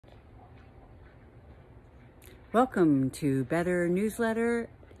Welcome to Better Newsletter,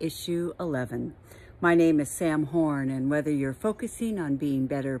 Issue 11. My name is Sam Horn, and whether you're focusing on being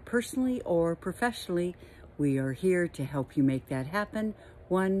better personally or professionally, we are here to help you make that happen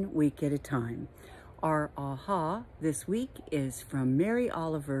 1 week at a time. Our aha this week is from Mary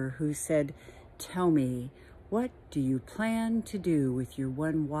Oliver, who said, "Tell me, what do you plan to do with your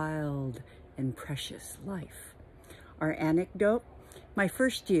one wild and precious life?" Our anecdote: my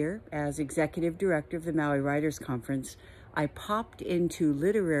first year as executive director of the Maui Writers Conference, I popped into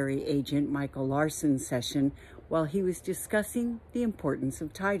literary agent Michael Larson's session while he was discussing the importance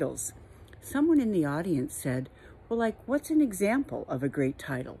of titles. Someone in the audience said, "Well, what's an example of a great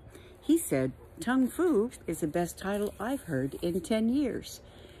title?" He said, "Tung Fu is the best title I've heard in 10 years.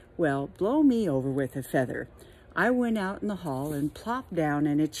 Well, blow me over with a feather. I went out in the hall and plopped down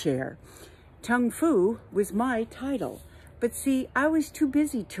in a chair. Tung Fu was my title. But see, I was too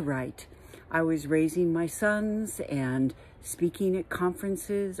busy to write. I was raising my sons and speaking at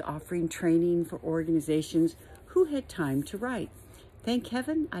conferences, offering training for organizations. Who had time to write? Thank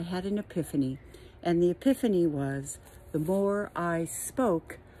heaven I had an epiphany. And the epiphany was, the more I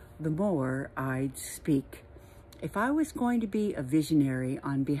spoke, the more I'd speak. If I was going to be a visionary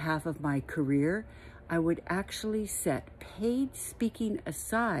on behalf of my career, I would actually set paid speaking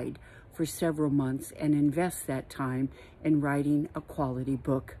aside for several months and invest that time in writing a quality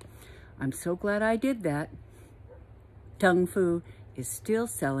book. I'm so glad I did that. Tung Fu is still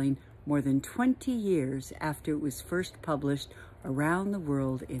selling more than 20 years after it was first published around the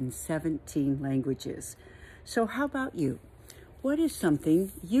world in 17 languages. So how about you? What is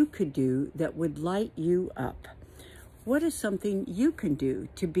something you could do that would light you up? What is something you can do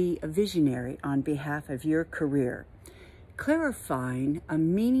to be a visionary on behalf of your career? Clarifying a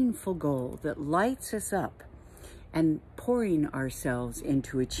meaningful goal that lights us up and pouring ourselves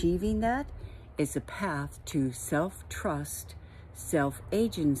into achieving that is a path to self-trust,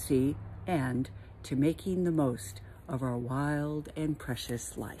 self-agency, and to making the most of our wild and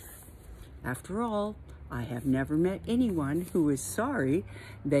precious life. After all, I have never met anyone who is sorry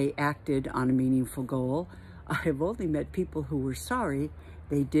they acted on a meaningful goal. I have only met people who were sorry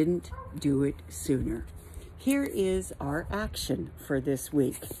they didn't do it sooner. Here is our action for this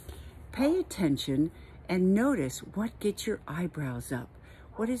week. Pay attention and notice what gets your eyebrows up.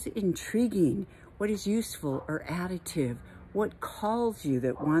 What is intriguing? What is useful or additive? What calls you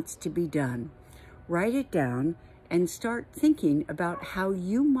that wants to be done? Write it down and start thinking about how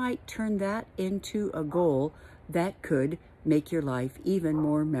you might turn that into a goal that could make your life even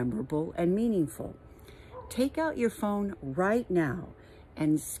more memorable and meaningful. Take out your phone right now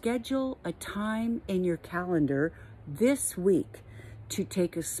and schedule a time in your calendar this week to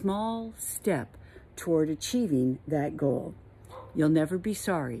take a small step toward achieving that goal. You'll never be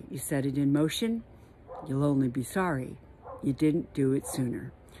sorry you set it in motion. You'll only be sorry you didn't do it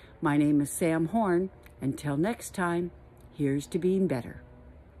sooner. My name is Sam Horn. Until next time, here's to being better.